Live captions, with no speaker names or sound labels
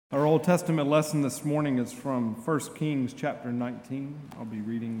Our Old Testament lesson this morning is from 1 Kings chapter 19. I'll be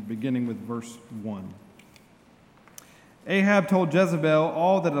reading beginning with verse 1. Ahab told Jezebel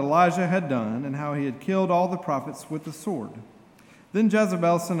all that Elijah had done and how he had killed all the prophets with the sword. Then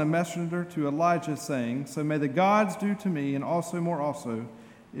Jezebel sent a messenger to Elijah saying, "So may the gods do to me and also more also,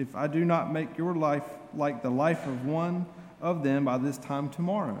 if I do not make your life like the life of one of them by this time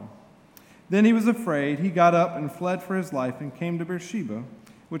tomorrow." Then he was afraid. He got up and fled for his life and came to Beersheba,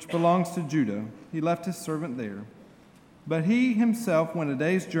 which belongs to Judah. He left his servant there. But he himself went a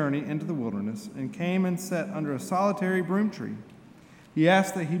day's journey into the wilderness and came and sat under a solitary broom tree. He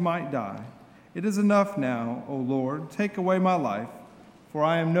asked that he might die. "It is enough now, O Lord, take away my life, for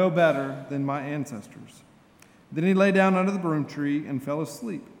I am no better than my ancestors." Then he lay down under the broom tree and fell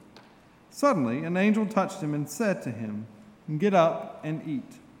asleep. Suddenly an angel touched him and said to him, "Get up and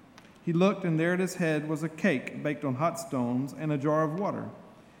eat." He looked, and there at his head was a cake baked on hot stones and a jar of water.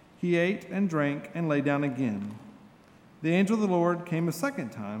 He ate and drank and lay down again. The angel of the Lord came a second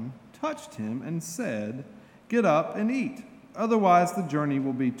time, touched him, and said, "Get up and eat, otherwise the journey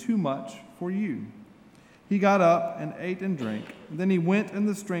will be too much for you." He got up and ate and drank. Then he went in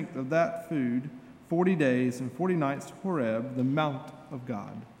the strength of that food 40 days and 40 nights to Horeb, the mount of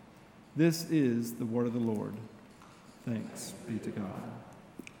God. This is the word of the Lord. Thanks be to God.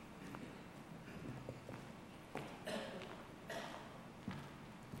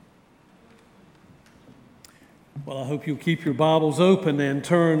 Well, I hope you'll keep your Bibles open and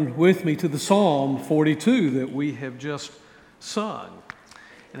turn with me to the Psalm 42 that we have just sung.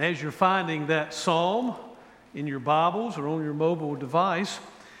 And as you're finding that psalm in your Bibles or on your mobile device,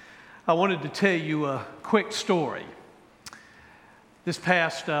 I wanted to tell you a quick story. This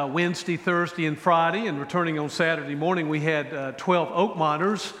past Wednesday, Thursday, and Friday, and returning on Saturday morning, we had 12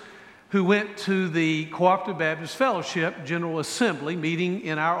 Oakmonters who went to the Cooperative Baptist Fellowship General Assembly meeting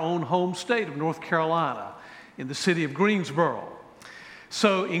in our own home state of North Carolina, in the city of Greensboro.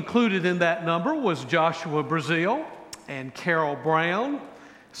 So included in that number was Joshua Brazil and Carol Brown,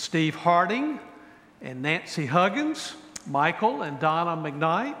 Steve Harding and Nancy Huggins, Michael and Donna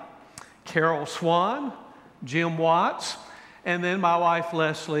McKnight, Carol Swan, Jim Watts, and then my wife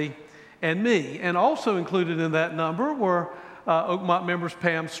Leslie and me. And also included in that number were Oakmont members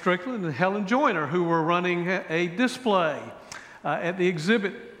Pam Strickland and Helen Joyner, who were running a display at the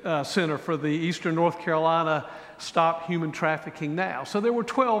exhibit Center for the Eastern North Carolina Stop Human Trafficking Now. So there were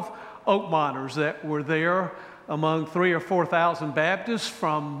 12 Oakmonters that were there among 3,000 or 4,000 Baptists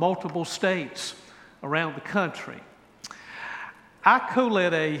from multiple states around the country. I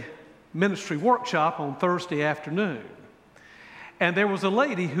co-led a ministry workshop on Thursday afternoon. And there was a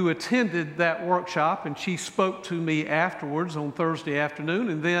lady who attended that workshop, and she spoke to me afterwards on Thursday afternoon.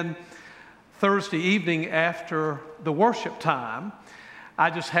 And then Thursday evening after the worship time,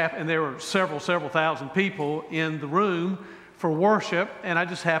 and there were several thousand people in the room for worship, and I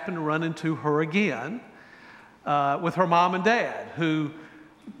just happened to run into her again with her mom and dad, who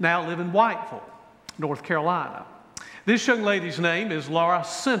now live in Whiteville, North Carolina. This young lady's name is Laura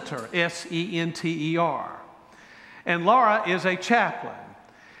Center, S-E-N-T-E-R. And Laura is a chaplain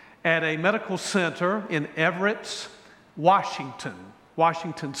at a medical center in Everett, Washington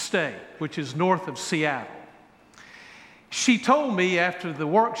State, which is north of Seattle. She told me after the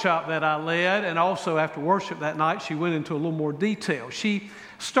workshop that I led, and also after worship that night, she went into a little more detail. She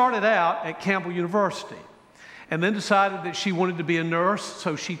started out at Campbell University and then decided that she wanted to be a nurse,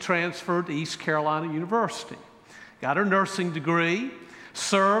 so she transferred to East Carolina University. Got her nursing degree,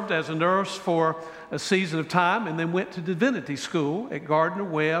 served as a nurse for a season of time, and then went to divinity school at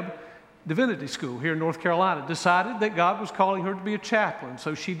Gardner-Webb Divinity School here in North Carolina. Decided that God was calling her to be a chaplain,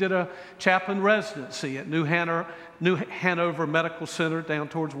 so she did a chaplain residency at New Hanover Medical Center down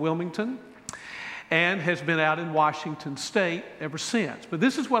towards Wilmington, and has been out in Washington State ever since. But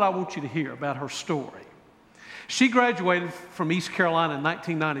this is what I want you to hear about her story. She graduated from East Carolina in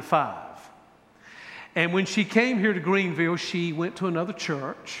 1995. And when she came here to Greenville, she went to another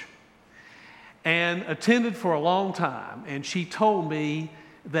church and attended for a long time. And she told me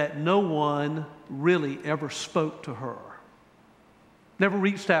that no one really ever spoke to her, never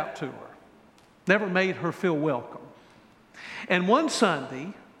reached out to her, never made her feel welcome. And one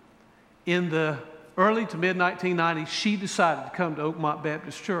Sunday in the early to mid-1990s, she decided to come to Oakmont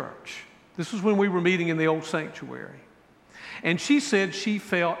Baptist Church. This was when we were meeting in the old sanctuary. And she said she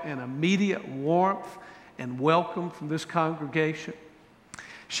felt an immediate warmth and welcome from this congregation.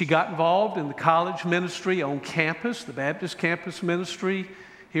 She got involved in the college ministry on campus, the Baptist campus ministry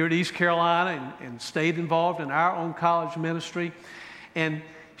here at East Carolina, and stayed involved in our own college ministry. And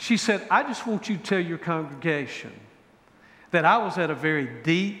she said, "I just want you to tell your congregation that I was at a very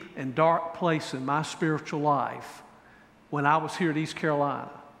deep and dark place in my spiritual life when I was here at East Carolina.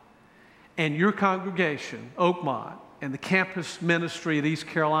 And your congregation, Oakmont, and the campus ministry at East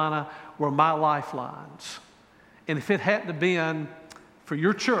Carolina were my lifelines. And if it hadn't have been for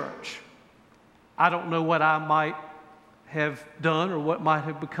your church, I don't know what I might have done or what might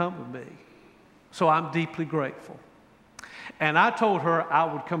have become of me. So I'm deeply grateful. And I told her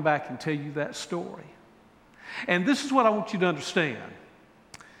I would come back and tell you that story. And this is what I want you to understand.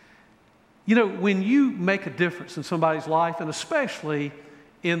 You know, when you make a difference in somebody's life, and especially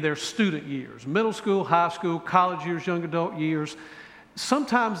in their student years, middle school, high school, college years, young adult years,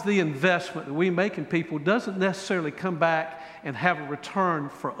 sometimes the investment that we make in people doesn't necessarily come back and have a return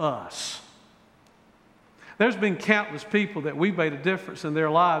for us. There's been countless people that we've made a difference in their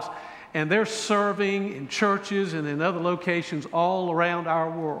lives, and they're serving in churches and in other locations all around our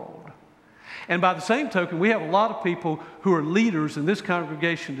world. And by the same token, we have a lot of people who are leaders in this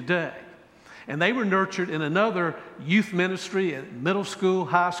congregation today. And they were nurtured in another youth ministry at middle school,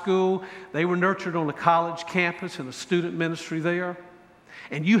 high school. They were nurtured on a college campus in a student ministry there.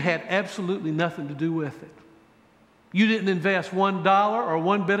 And you had absolutely nothing to do with it. You didn't invest $1 or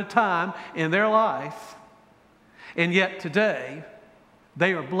one bit of time in their life. And yet today,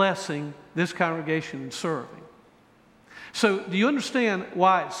 they are blessing this congregation and serving. So do you understand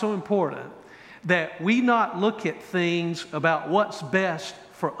why it's so important that we not look at things about what's best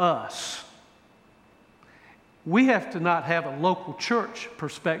for us? We have to not have a local church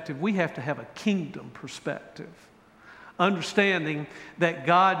perspective. We have to have a kingdom perspective. Understanding that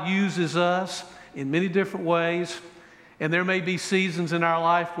God uses us in many different ways, and there may be seasons in our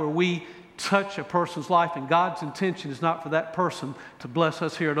life where we touch a person's life, and God's intention is not for that person to bless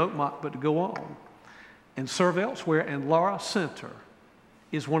us here at Oakmont, but to go on and serve elsewhere. And Laura Center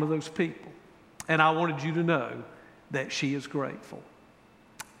is one of those people. And I wanted you to know that she is grateful.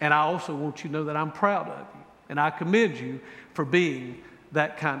 And I also want you to know that I'm proud of you. And I commend you for being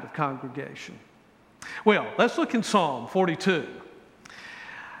that kind of congregation. Well, let's look in Psalm 42.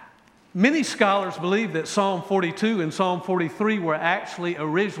 Many scholars believe that Psalm 42 and Psalm 43 were actually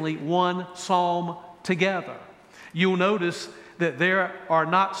originally one psalm together. You'll notice that there are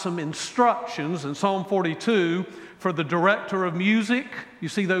not some instructions in Psalm 42 for the director of music. You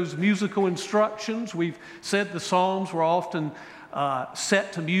see those musical instructions? We've said the Psalms were often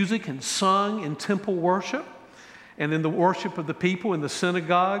set to music and sung in temple worship and in the worship of the people in the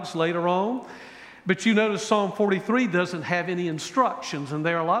synagogues later on. But you notice Psalm 43 doesn't have any instructions, and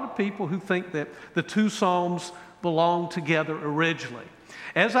there are a lot of people who think that the two Psalms belong together originally.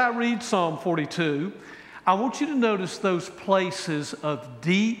 As I read Psalm 42, I want you to notice those places of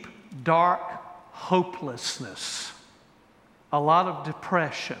deep, dark hopelessness, a lot of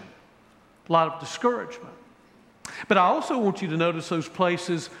depression, a lot of discouragement. But I also want you to notice those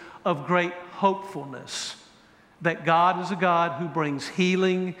places of great hopefulness, that God is a God who brings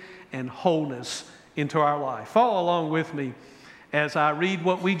healing and wholeness into our life. Follow along with me as I read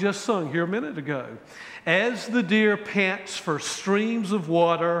what we just sung here a minute ago. As the deer pants for streams of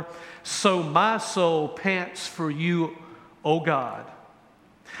water, so my soul pants for you, O God.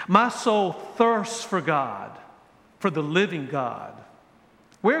 My soul thirsts for God, for the living God.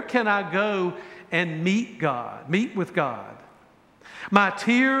 Where can I go and meet with God? My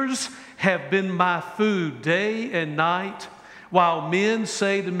tears have been my food day and night, while men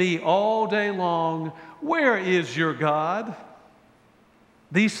say to me all day long, where is your God?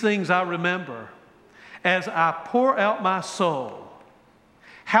 These things I remember as I pour out my soul,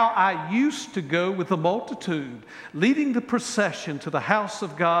 how I used to go with the multitude, leading the procession to the house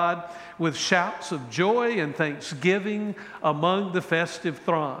of God with shouts of joy and thanksgiving among the festive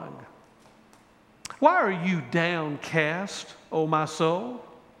throng. Why are you downcast, O my soul?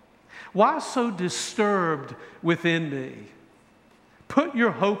 Why so disturbed within me? Put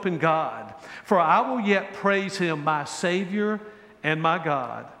your hope in God, for I will yet praise Him, my Savior and my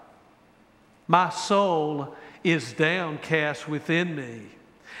God. My soul is downcast within me.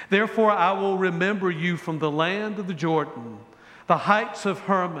 Therefore I will remember you from the land of the Jordan, the heights of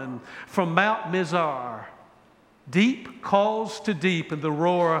Hermon, from Mount Mizar. Deep calls to deep in the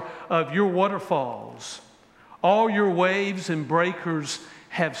roar of your waterfalls. All your waves and breakers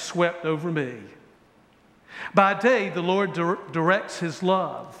have swept over me. By day, the Lord directs His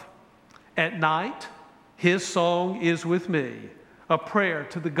love. At night, His song is with me, a prayer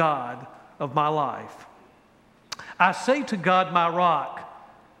to the God of my life. I say to God, my rock,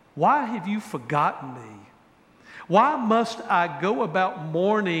 why have you forgotten me? Why must I go about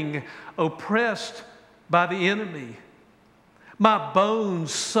mourning, oppressed by the enemy? My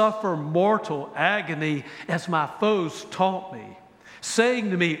bones suffer mortal agony as my foes taunt me,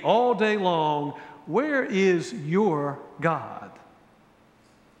 saying to me all day long, where is your God?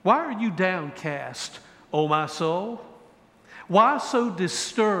 Why are you downcast, O my soul? Why so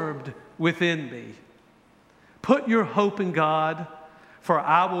disturbed within me? Put your hope in God, for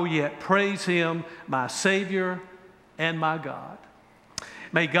I will yet praise him, my Savior and my God.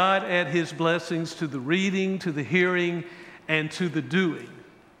 May God add his blessings to the reading, to the hearing, and to the doing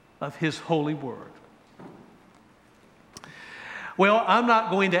of his holy word. Well, I'm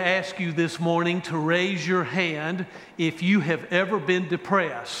not going to ask you this morning to raise your hand if you have ever been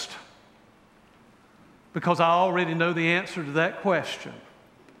depressed, because I already know the answer to that question.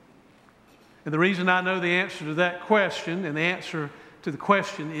 And the reason I know the answer to that question, and the answer to the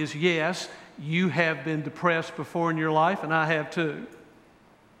question is yes, you have been depressed before in your life, and I have too.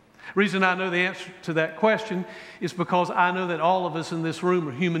 The reason I know the answer to that question is because I know that all of us in this room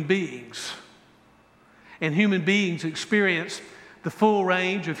are human beings. And human beings experience the full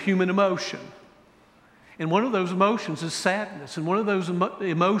range of human emotion. And one of those emotions is sadness, and one of those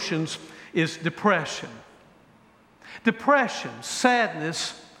emotions is depression. Depression,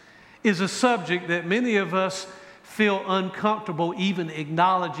 sadness, is a subject that many of us feel uncomfortable even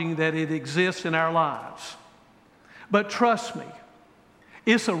acknowledging that it exists in our lives. But trust me,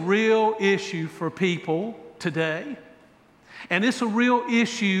 it's a real issue for people today, and it's a real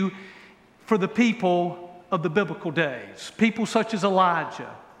issue for the people of the biblical days. People such as Elijah,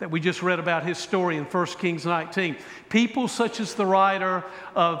 that we just read about his story in 1 Kings 19. People such as the writer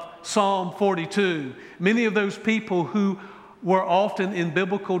of Psalm 42. Many of those people who were often in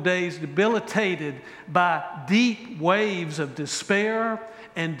biblical days debilitated by deep waves of despair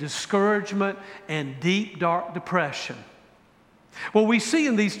and discouragement and deep, dark depression. Well, we see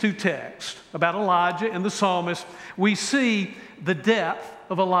in these two texts about Elijah and the psalmist, we see the depth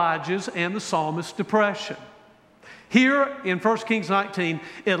of Elijah's and the psalmist's depression. Here in 1 Kings 19,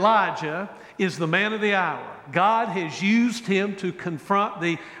 Elijah is the man of the hour. God has used him to confront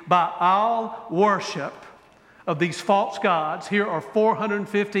the Baal worship of these false gods. Here are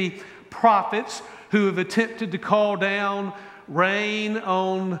 450 prophets who have attempted to call down rain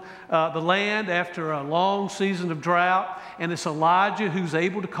on the land after a long season of drought. And it's Elijah who's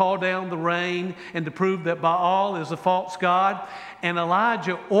able to call down the rain and to prove that Baal is a false god. And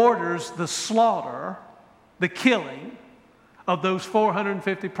Elijah orders the slaughter, the killing of those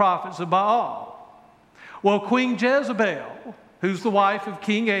 450 prophets of Baal. Well, Queen Jezebel, who's the wife of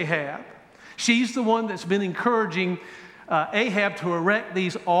King Ahab, she's the one that's been encouraging Ahab to erect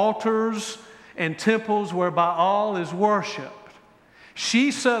these altars and temples where Baal is worshipped.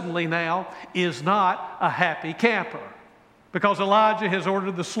 She suddenly now is not a happy camper because Elijah has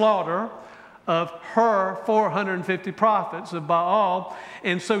ordered the slaughter of her 450 prophets of Baal.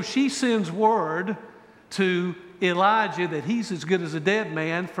 And so she sends word to Elijah that he's as good as a dead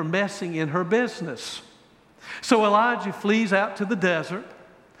man for messing in her business. So Elijah flees out to the desert.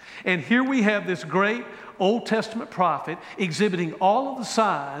 And here we have this great Old Testament prophet exhibiting all of the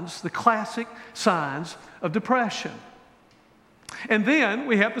signs, the classic signs of depression. And then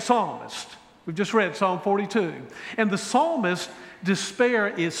we have the psalmist. We've just read Psalm 42. And the psalmist's despair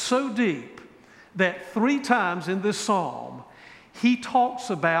is so deep that 3 times in this psalm, he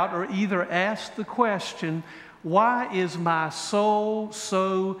talks about or either asks the question, why is my soul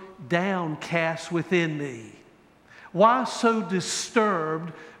so downcast within me? Why so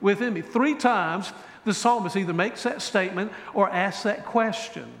disturbed within me? 3 times the psalmist either makes that statement or asks that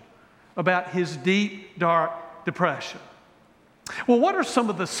question about his deep, dark depression. Well, what are some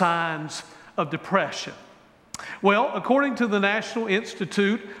of the signs of depression? Well, according to the National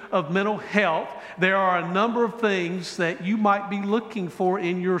Institute of Mental Health, there are a number of things that you might be looking for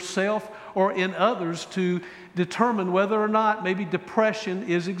in yourself or in others to determine whether or not maybe depression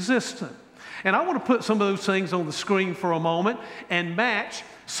is existent. And I want to put some of those things on the screen for a moment and match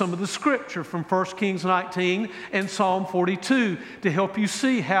some of the scripture from 1 Kings 19 and Psalm 42 to help you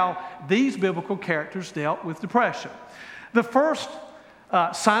see how these biblical characters dealt with depression. The first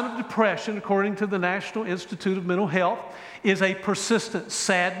sign of depression, according to the National Institute of Mental Health, is a persistent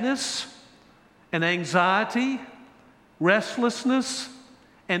sadness and anxiety, restlessness,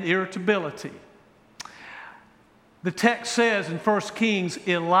 and irritability. The text says in 1 Kings,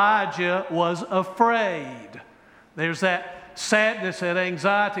 Elijah was afraid. There's that sadness, that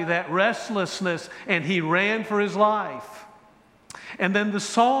anxiety, that restlessness, and he ran for his life. And then the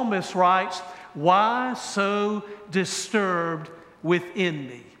psalmist writes, why so disturbed within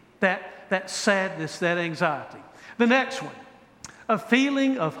me? That sadness, that anxiety. The next one, a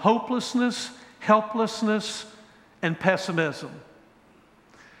feeling of hopelessness, helplessness, and pessimism.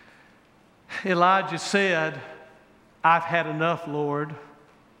 Elijah said, "I've had enough, Lord."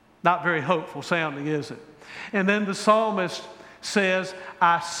 Not very hopeful sounding, is it? And then the psalmist says,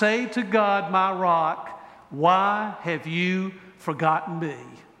 "I say to God, my rock, why have you forgotten me?"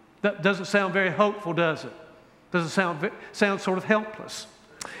 That doesn't sound very hopeful, does it? Doesn't sound sort of helpless.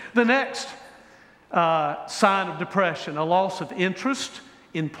 The next sign of depression, a loss of interest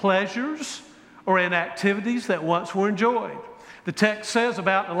in pleasures or in activities that once were enjoyed. The text says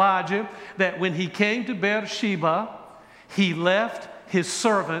about Elijah that when he came to Beersheba, he left his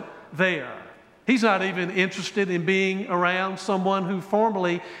servant there. He's not even interested in being around someone who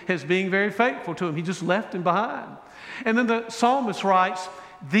formerly has been very faithful to him. He just left him behind. And then the psalmist writes,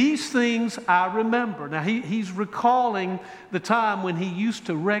 "These things I remember." Now he's recalling the time when he used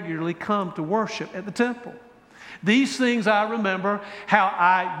to regularly come to worship at the temple. "These things I remember, how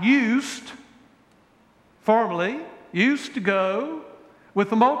I formerly used to go with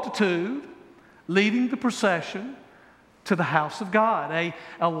the multitude, leading the procession to the house of God."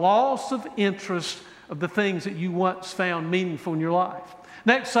 A loss of interest of the things that you once found meaningful in your life.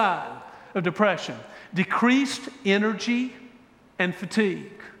 Next sign of depression, decreased energy and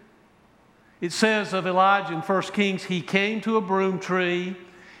fatigue. It says of Elijah in 1 Kings, he came to a broom tree,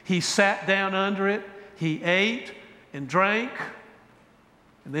 he sat down under it, he ate and drank,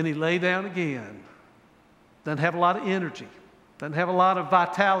 and then he lay down again. Doesn't have a lot of energy. Doesn't have a lot of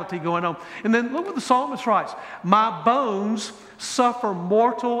vitality going on. And then look what the psalmist writes. "My bones suffer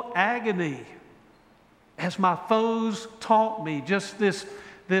mortal agony as my foes taunt me." Just this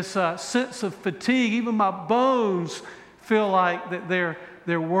sense of fatigue. Even my bones feel like that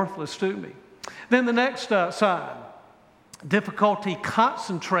they're worthless to me. Then the next sign, difficulty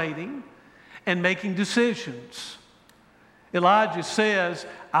concentrating and making decisions. Elijah says,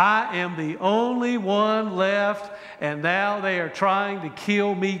 "I am the only one left, and now they are trying to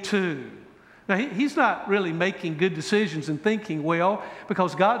kill me too." Now, he's not really making good decisions and thinking well,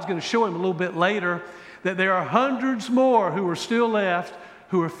 because God's going to show him a little bit later that there are hundreds more who are still left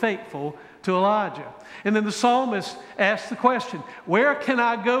who are faithful to Elijah. And then the psalmist asks the question, where can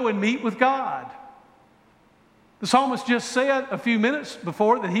I go and meet with God? The psalmist just said a few minutes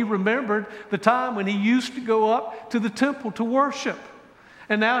before that he remembered the time when he used to go up to the temple to worship.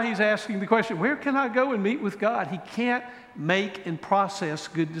 And now he's asking the question, where can I go and meet with God? He can't make and process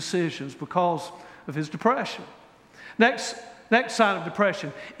good decisions because of his depression. Next sign of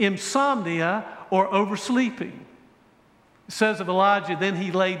depression, insomnia or oversleeping. It says of Elijah, then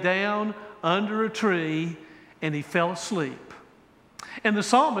he lay down under a tree and he fell asleep. And the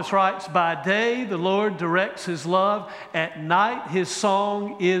psalmist writes, by day the Lord directs his love, at night his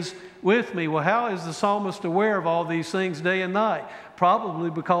song is with me. Well, how is the psalmist aware of all these things day and night? Probably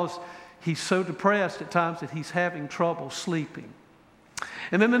because he's so depressed at times that he's having trouble sleeping.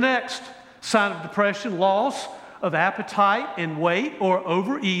 And then the next sign of depression, loss of appetite and weight, or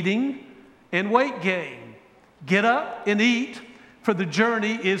overeating and weight gain. Get up and eat, for the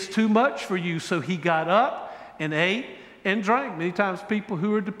journey is too much for you. So he got up and ate and drank. Many times people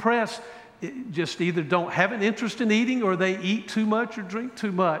who are depressed just either don't have an interest in eating, or they eat too much or drink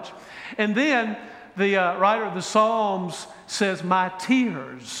too much. And then the writer of the Psalms says, my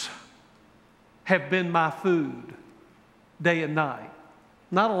tears have been my food day and night.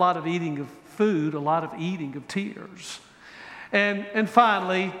 Not a lot of eating of food, a lot of eating of tears. And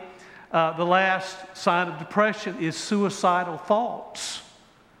finally, the last sign of depression is suicidal thoughts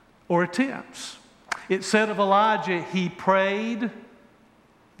or attempts. It said of Elijah, he prayed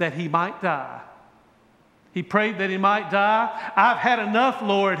that he might die. He prayed that he might die. I've had enough,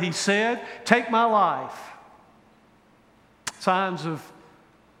 Lord, he said. Take my life. Signs of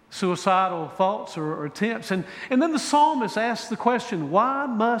suicidal thoughts or attempts. And then the psalmist asks the question, why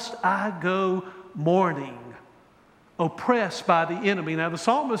must I go mourning, oppressed by the enemy? Now, the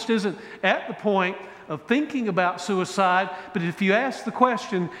psalmist isn't at the point of thinking about suicide, but if you ask the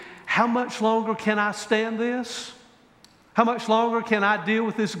question, how much longer can I stand this? How much longer can I deal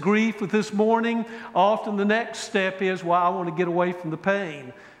with this grief, with this mourning? Often the next step is, well, I want to get away from the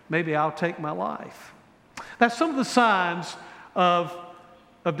pain. Maybe I'll take my life. That's some of the signs of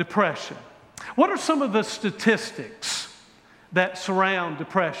depression. What are some of the statistics that surround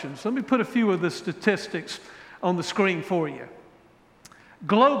depression? So let me put a few of the statistics on the screen for you.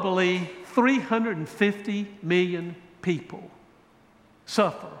 Globally, 350 million people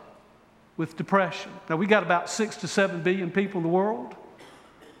suffer with depression. Now, we got about 6 to 7 billion people in the world.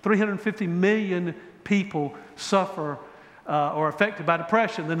 350 million people suffer or are affected by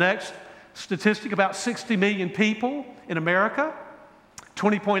depression. The next statistic, about 60 million people in America.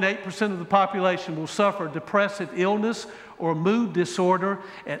 20.8% of the population will suffer depressive illness or mood disorder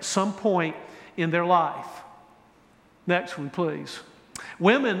at some point in their life. Next one, please.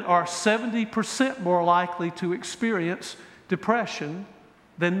 Women are 70% more likely to experience depression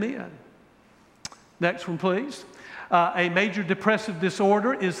than men. Next one, please. A major depressive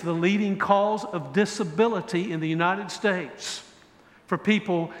disorder is the leading cause of disability in the United States for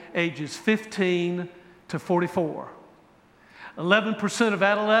people ages 15 to 44. 11% of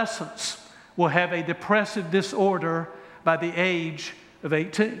adolescents will have a depressive disorder by the age of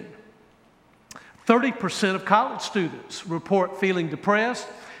 18. 30% of college students report feeling depressed,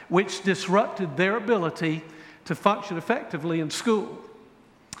 which disrupted their ability to function effectively in school.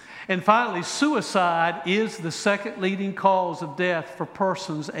 And finally, suicide is the second leading cause of death for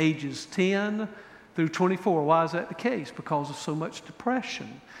persons ages 10 through 24. Why is that the case? Because of so much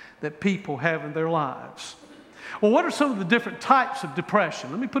depression that people have in their lives. Well, what are some of the different types of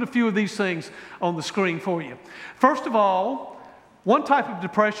depression? Let me put a few of these things on the screen for you. First of all, one type of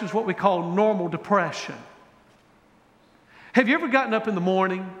depression is what we call normal depression. Have you ever gotten up in the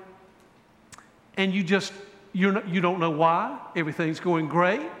morning and you don't know why? Everything's going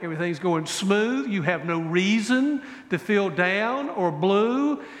great. Everything's going smooth. You have no reason to feel down or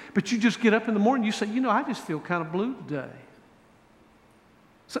blue, but you just get up in the morning and you say, I just feel kind of blue today.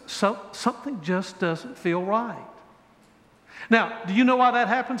 So something just doesn't feel right. Now, do you know why that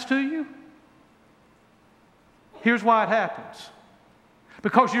happens to you? Here's why it happens.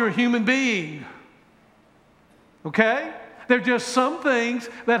 Because you're a human being. Okay? There are just some things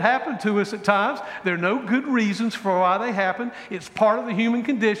that happen to us at times. There are no good reasons for why they happen. It's part of the human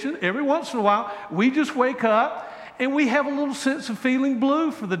condition. Every once in a while, we just wake up and we have a little sense of feeling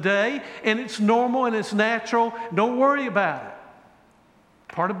blue for the day, and it's normal and it's natural. Don't worry about it.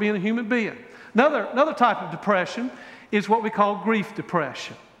 Part of being a human being. Another type of depression is what we call grief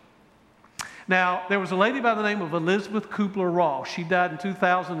depression. Now, there was a lady by the name of Elizabeth Kubler-Ross. She died in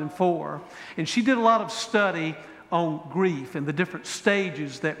 2004, and she did a lot of study on grief and the different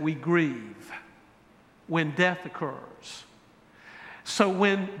stages that we grieve when death occurs. So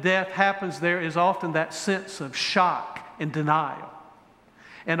when death happens, there is often that sense of shock and denial.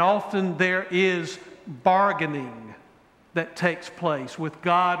 And often there is bargaining that takes place with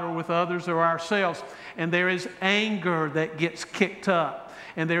God or with others or ourselves. And there is anger that gets kicked up.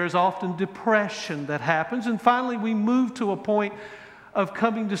 And there is often depression that happens. And finally, we move to a point of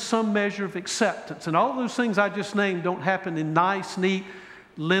coming to some measure of acceptance. And all those things I just named don't happen in nice, neat,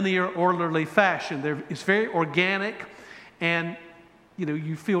 linear, orderly fashion. It's very organic, and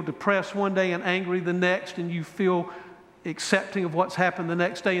you feel depressed one day and angry the next, and you feel accepting of what's happened the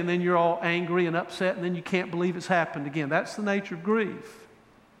next day, and then you're all angry and upset, and then you can't believe it's happened again. That's the nature of grief.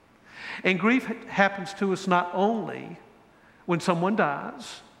 And grief happens to us not only when someone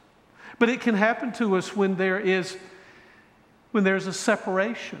dies, but it can happen to us when there's a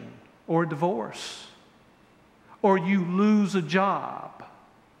separation or a divorce, or you lose a job,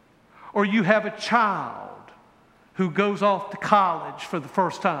 or you have a child who goes off to college for the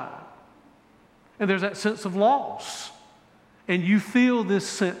first time. And there's that sense of loss. And you feel this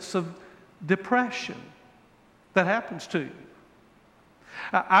sense of depression that happens to you.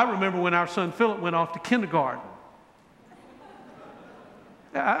 I remember when our son Philip went off to kindergarten.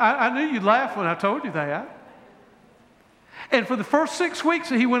 I knew you'd laugh when I told you that. And for the first 6 weeks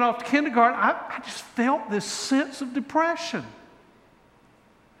that he went off to kindergarten, I just felt this sense of depression.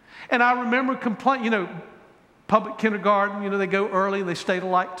 And I remember public kindergarten, they go early and they stay till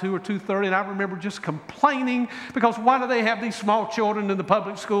like 2 or 2:30. And I remember just complaining because why do they have these small children in the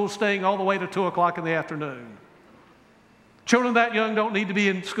public schools staying all the way to 2 o'clock in the afternoon? Children that young don't need to be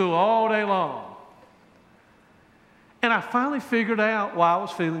in school all day long. And I finally figured out why I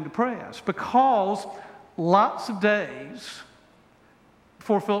was feeling depressed. Because lots of days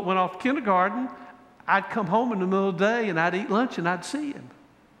before Philip went off to kindergarten, I'd come home in the middle of the day and I'd eat lunch and I'd see him.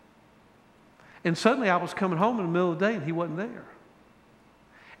 And suddenly I was coming home in the middle of the day and he wasn't there.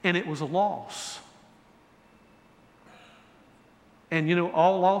 And it was a loss. And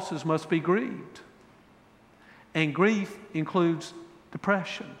all losses must be grieved. And grief includes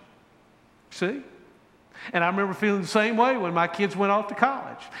depression. See? And I remember feeling the same way when my kids went off to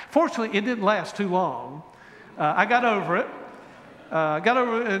college. Fortunately, it didn't last too long. I got over it.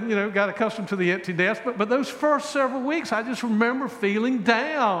 And got accustomed to the empty nest. But those first several weeks, I just remember feeling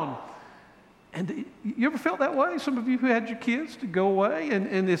down. And you ever felt that way? Some of you who had your kids to go away,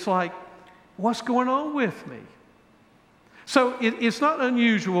 and it's like, what's going on with me? So it's not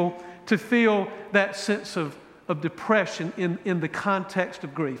unusual to feel that sense of depression in the context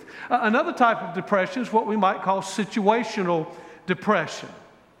of grief. Another type of depression is what we might call situational depression.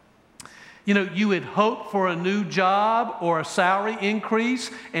 You know, you had hoped for a new job or a salary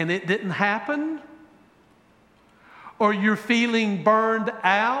increase and it didn't happen. Or you're feeling burned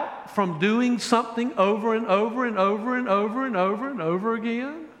out from doing something over and over and over and over and over and over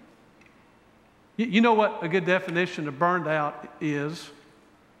again. You know what a good definition of burned out is?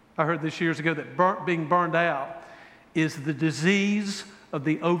 I heard this years ago that being burned out is the disease of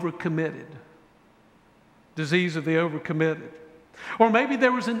the overcommitted. Disease of the overcommitted. Or maybe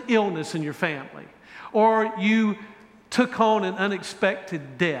there was an illness in your family, or you took on an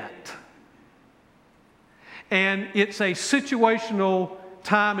unexpected debt. And it's a situational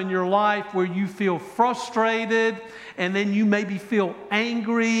time in your life where you feel frustrated, and then you maybe feel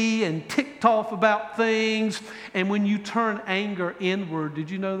angry and ticked off about things. And when you turn anger inward, did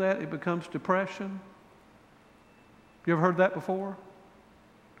you know that? It becomes depression. You ever heard that before?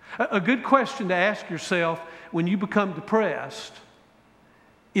 A good question to ask yourself when you become depressed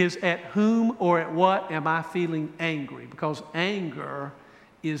is, at whom or at what am I feeling angry? Because anger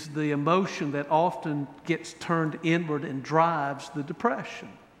is the emotion that often gets turned inward and drives the depression.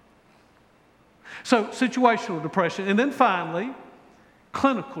 So, situational depression. And then finally,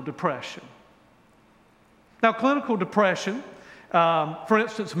 clinical depression. Now, clinical depression, for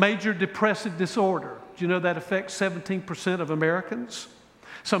instance, major depressive disorder. Do you know that affects 17% of Americans?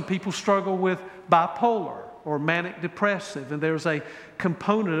 Some people struggle with bipolar or manic depressive, and there's a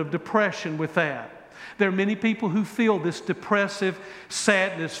component of depression with that. There are many people who feel this depressive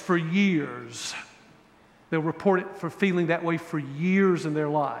sadness for years. They'll report it for feeling that way for years in their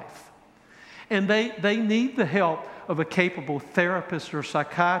life. And they need the help of a capable therapist or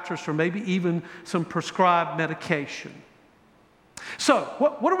psychiatrist, or maybe even some prescribed medication. So,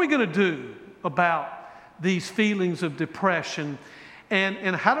 what are we going to do about these feelings of depression,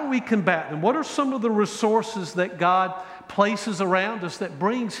 and how do we combat them? What are some of the resources that God places around us that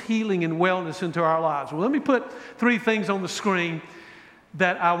brings healing and wellness into our lives? Well, let me put 3 things on the screen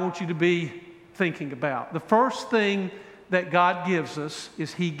that I want you to be thinking about. The first thing that God gives us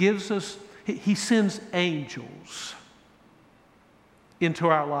is He sends angels into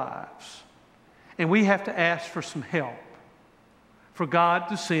our lives. And we have to ask for some help, for God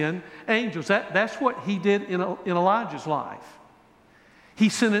to send angels. That's what He did in Elijah's life. He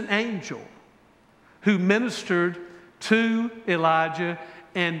sent an angel who ministered to Elijah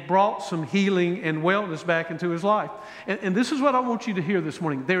and brought some healing and wellness back into his life. And this is what I want you to hear this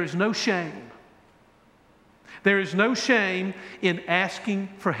morning. There is no shame. There is no shame in asking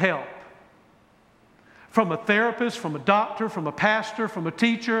for help. From a therapist, from a doctor, from a pastor, from a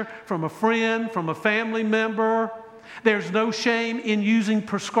teacher, from a friend, from a family member. There's no shame in using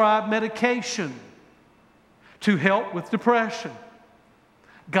prescribed medication to help with depression.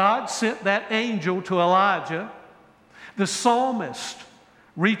 God sent that angel to Elijah. The psalmist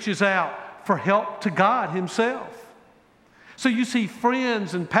reaches out for help to God Himself. So you see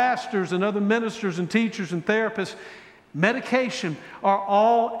friends and pastors and other ministers and teachers and therapists, medication are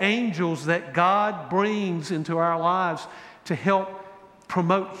all angels that God brings into our lives to help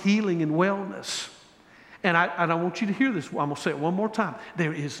promote healing and wellness. And I want you to hear this. I'm going to say it one more time.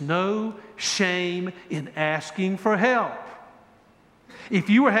 There is no shame in asking for help. If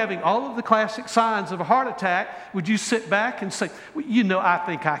you were having all of the classic signs of a heart attack, would you sit back and say, well, you know, I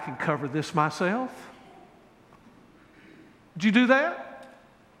think I can cover this myself? Would you do that?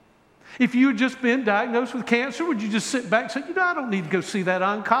 If you had just been diagnosed with cancer, would you just sit back and say, you know, I don't need to go see that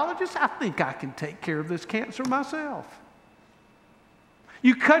oncologist. I think I can take care of this cancer myself.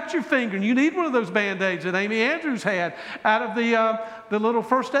 You cut your finger and you need one of those Band-Aids that Amy Andrews had out of the little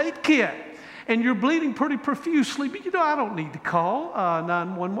first aid kit. And you're bleeding pretty profusely, but you know, I don't need to call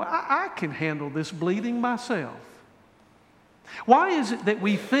 911. I can handle this bleeding myself. Why is it that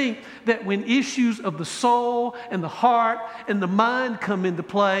we think that when issues of the soul and the heart and the mind come into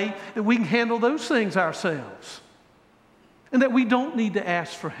play, that we can handle those things ourselves? And that we don't need to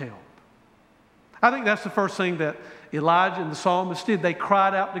ask for help? I think that's the first thing that Elijah and the psalmist did. They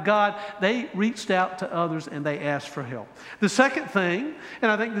cried out to God. They reached out to others and they asked for help. The second thing,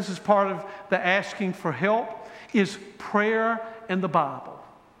 and I think this is part of the asking for help, is prayer and the Bible.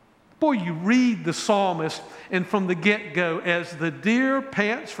 Boy, you read the psalmist, and from the get-go, as the deer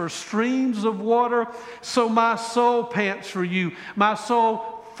pants for streams of water, so my soul pants for you. My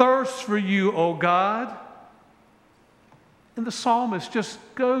soul thirsts for you, O God. And the psalmist just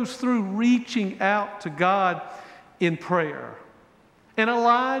goes through reaching out to God in prayer. And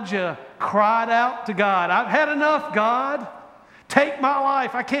Elijah cried out to God, I've had enough, God. Take my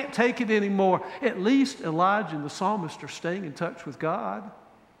life. I can't take it anymore. At least Elijah and the psalmist are staying in touch with God.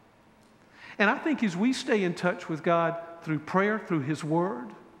 And I think as we stay in touch with God through prayer, through His Word,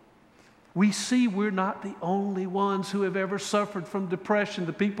 we see we're not the only ones who have ever suffered from depression,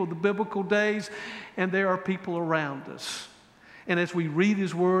 the people of the biblical days, and there are people around us. And as we read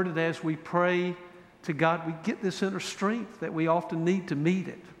His Word and as we pray to God, we get this inner strength that we often need to meet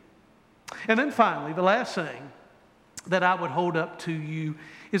it. And then finally, the last thing that I would hold up to you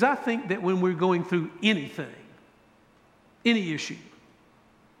is I think that when we're going through anything, any issue,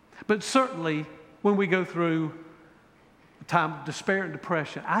 but certainly when we go through a time of despair and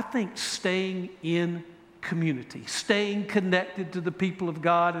depression, I think staying in community, staying connected to the people of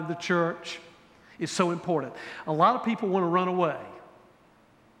God and the church is so important. A lot of people want to run away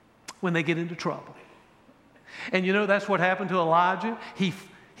when they get into trouble. And you know, that's what happened to Elijah. He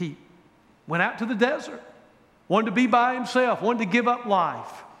went out to the desert, wanted to be by himself, wanted to give up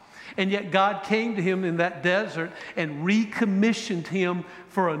life. And yet God came to him in that desert and recommissioned him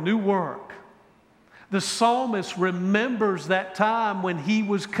for a new work. The psalmist remembers that time when he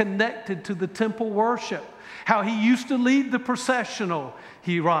was connected to the temple worship, how he used to lead the processional,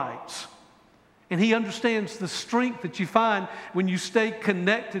 he writes. And he understands the strength that you find when you stay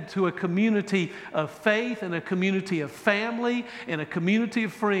connected to a community of faith and a community of family and a community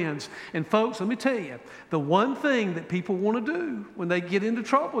of friends. And folks, let me tell you, the one thing that people want to do when they get into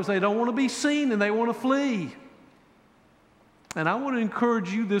trouble is they don't want to be seen and they want to flee. And I want to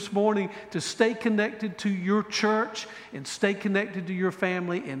encourage you this morning to stay connected to your church and stay connected to your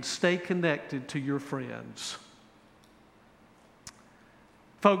family and stay connected to your friends.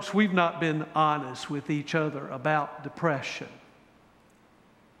 Folks, we've not been honest with each other about depression.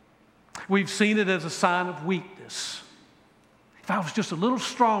 We've seen it as a sign of weakness. If I was just a little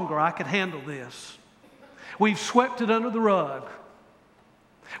stronger, I could handle this. We've swept it under the rug.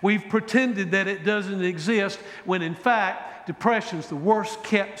 We've pretended that it doesn't exist when in fact depression is the worst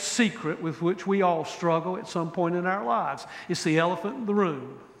kept secret with which we all struggle at some point in our lives. It's the elephant in the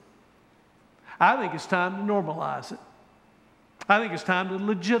room. I think it's time to normalize it. I think it's time to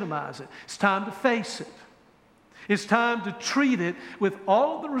legitimize it. It's time to face it. It's time to treat it with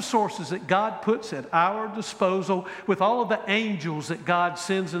all of the resources that God puts at our disposal, with all of the angels that God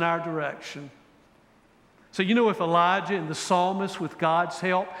sends in our direction. So you know, if Elijah and the psalmist with God's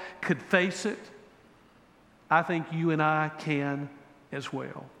help could face it, I think you and I can as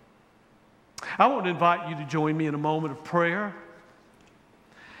well. I want to invite you to join me in a moment of prayer.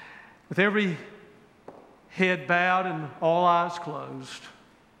 With every head bowed and all eyes closed.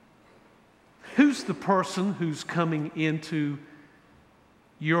 Who's the person who's coming into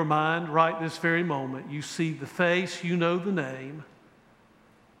your mind right this very moment? You see the face, you know the name.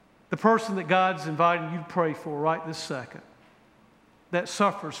 The person that God's inviting you to pray for right this second that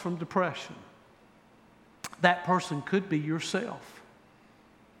suffers from depression. That person could be yourself.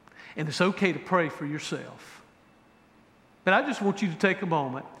 And it's okay to pray for yourself. But I just want you to take a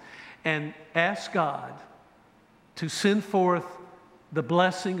moment and ask God to send forth the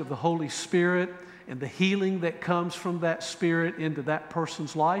blessing of the Holy Spirit and the healing that comes from that Spirit into that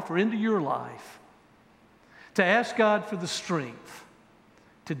person's life or into your life. To ask God for the strength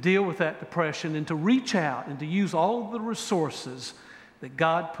to deal with that depression and to reach out and to use all of the resources that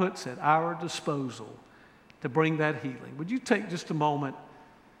God puts at our disposal to bring that healing. Would you take just a moment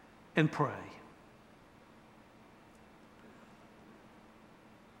and pray?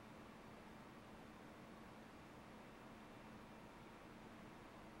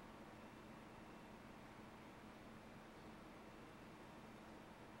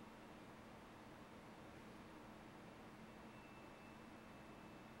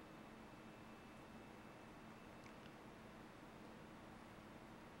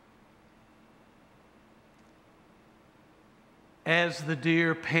 As the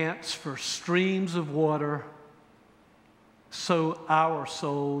deer pants for streams of water, so our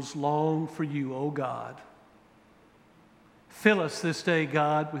souls long for you, O God. Fill us this day,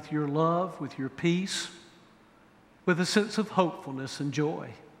 God, with your love, with your peace, with a sense of hopefulness and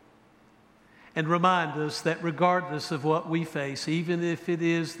joy. And remind us that regardless of what we face, even if it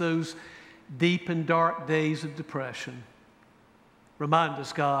is those deep and dark days of depression, remind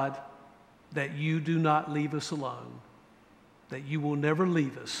us, God, that you do not leave us alone, that you will never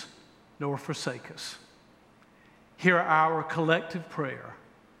leave us nor forsake us. Hear our collective prayer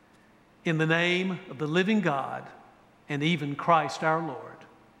in the name of the living God and even Christ our Lord.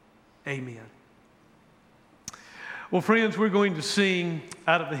 Amen. Well, friends, we're going to sing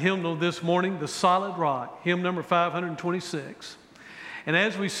out of the hymnal this morning, The Solid Rock, hymn number 526. And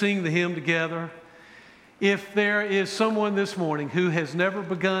as we sing the hymn together, if there is someone this morning who has never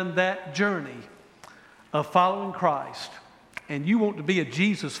begun that journey of following Christ, and you want to be a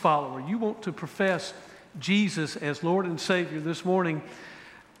Jesus follower, you want to profess Jesus as Lord and Savior this morning,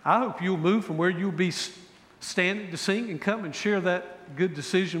 I hope you'll move from where you'll be standing to sing and come and share that good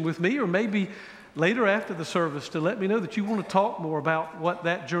decision with me, or maybe later after the service to let me know that you want to talk more about what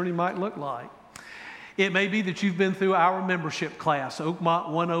that journey might look like. It may be that you've been through our membership class, Oakmont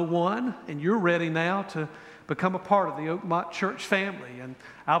 101, and you're ready now to become a part of the Oakmont Church family, and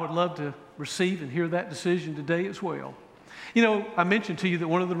I would love to receive and hear that decision today as well. You know, I mentioned to you that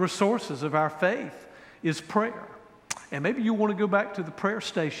one of the resources of our faith is prayer. And maybe you want to go back to the prayer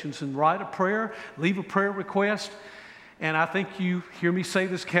stations and write a prayer, leave a prayer request. And I think you hear me say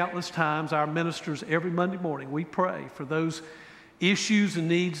this countless times, our ministers every Monday morning, we pray for those issues and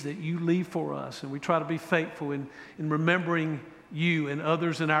needs that you leave for us. And we try to be faithful in remembering you and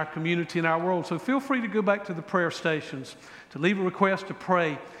others in our community and our world. So feel free to go back to the prayer stations to leave a request to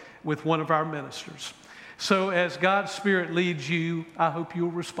pray with one of our ministers. So as God's Spirit leads you, I hope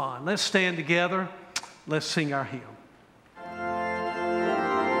you'll respond. Let's stand together. Let's sing our hymn.